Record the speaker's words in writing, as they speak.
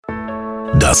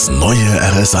Das neue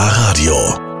RSA-Radio.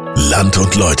 Land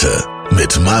und Leute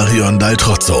mit Marion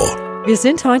Daltrozzo. Wir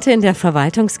sind heute in der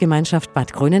Verwaltungsgemeinschaft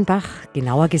Bad Grönenbach,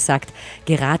 genauer gesagt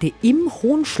gerade im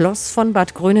Hohen Schloss von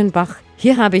Bad Grönenbach.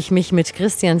 Hier habe ich mich mit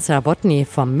Christian Zawodny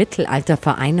vom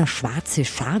Mittelalterverein Schwarze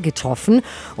Schar getroffen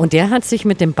und der hat sich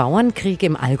mit dem Bauernkrieg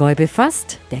im Allgäu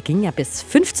befasst. Der ging ja bis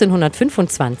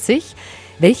 1525.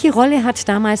 Welche Rolle hat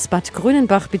damals Bad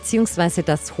Grönenbach bzw.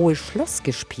 das Hohe Schloss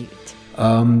gespielt?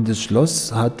 Das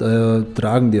Schloss hat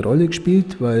tragende Rolle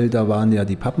gespielt, weil da waren ja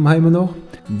die Pappenheimer noch.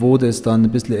 Wo das dann ein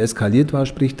bisschen eskaliert war,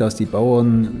 sprich, dass die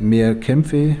Bauern mehr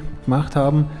Kämpfe gemacht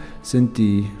haben, sind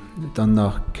die dann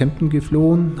nach Kempten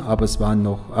geflohen, aber es waren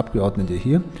noch Abgeordnete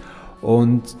hier.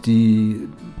 Und die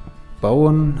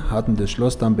Bauern hatten das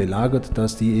Schloss dann belagert,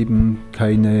 dass die eben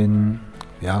keine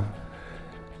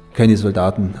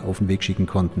Soldaten auf den Weg schicken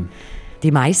konnten. Die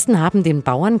meisten haben den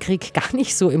Bauernkrieg gar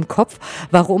nicht so im Kopf.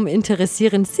 Warum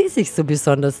interessieren Sie sich so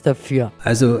besonders dafür?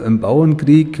 Also im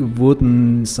Bauernkrieg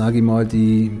wurden, sage ich mal,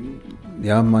 die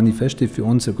Manifeste für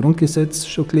unser Grundgesetz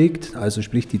schon gelegt. Also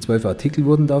sprich, die 12 Artikel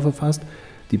wurden da verfasst.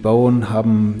 Die Bauern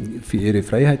haben für ihre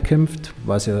Freiheit gekämpft,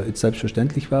 was ja jetzt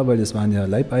selbstverständlich war, weil das waren ja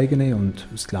Leibeigene und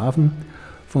Sklaven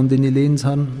von den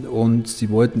Lehensherren. Und sie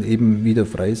wollten eben wieder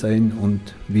frei sein und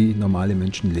wie normale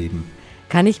Menschen leben.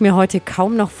 Kann ich mir heute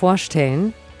kaum noch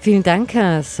vorstellen. Vielen Dank,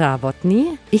 Herr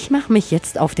Zawodny. Ich mache mich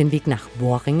jetzt auf den Weg nach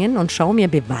Worringen und schaue mir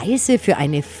Beweise für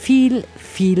eine viel,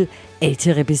 viel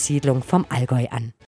ältere Besiedlung vom Allgäu an.